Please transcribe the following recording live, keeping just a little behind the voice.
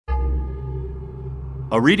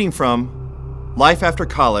A reading from Life After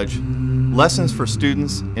College, Lessons for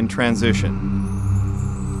Students in Transition.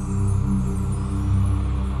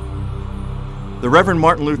 The Reverend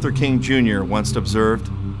Martin Luther King Jr. once observed,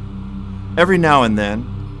 "Every now and then,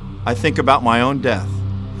 I think about my own death,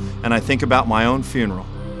 and I think about my own funeral.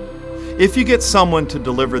 If you get someone to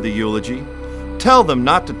deliver the eulogy, tell them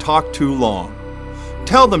not to talk too long.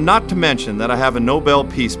 Tell them not to mention that I have a Nobel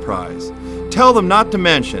Peace Prize. Tell them not to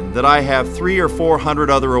mention that I have 300 or 400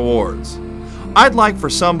 other awards. I'd like for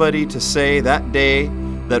somebody to say that day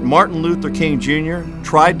that Martin Luther King Jr.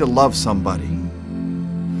 tried to love somebody.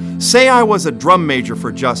 Say I was a drum major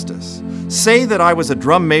for justice. Say that I was a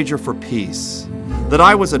drum major for peace. That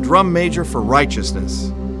I was a drum major for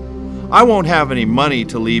righteousness. I won't have any money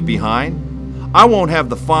to leave behind. I won't have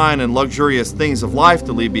the fine and luxurious things of life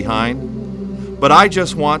to leave behind. But I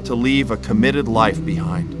just want to leave a committed life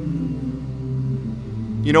behind."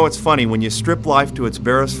 You know, it's funny, when you strip life to its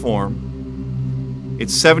barest form,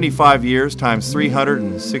 it's 75 years times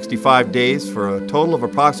 365 days for a total of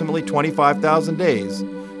approximately 25,000 days,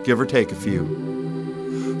 give or take a few.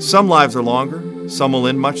 Some lives are longer, some will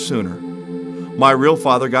end much sooner. My real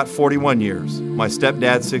father got 41 years, my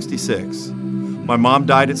stepdad 66. My mom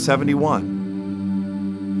died at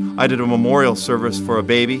 71. I did a memorial service for a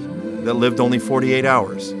baby that lived only 48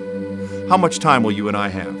 hours. How much time will you and I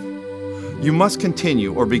have? You must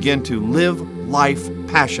continue or begin to live life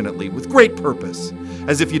passionately with great purpose,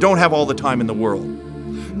 as if you don't have all the time in the world.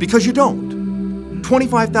 Because you don't.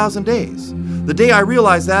 25,000 days. The day I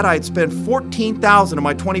realized that I had spent 14,000 of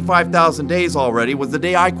my 25,000 days already was the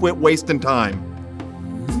day I quit wasting time.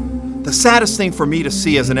 The saddest thing for me to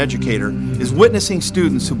see as an educator is witnessing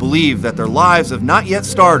students who believe that their lives have not yet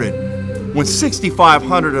started when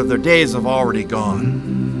 6,500 of their days have already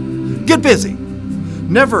gone. Get busy.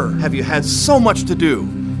 Never have you had so much to do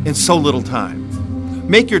in so little time.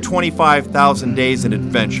 Make your 25,000 days an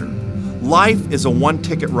adventure. Life is a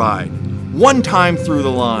one-ticket ride. One time through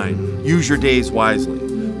the line. Use your days wisely.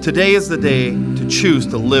 Today is the day to choose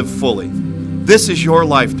to live fully. This is your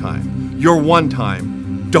lifetime, your one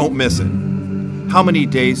time. Don't miss it. How many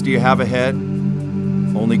days do you have ahead?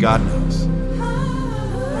 Only God knows.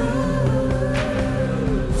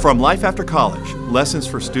 From Life After College, Lessons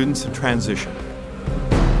for Students in Transition.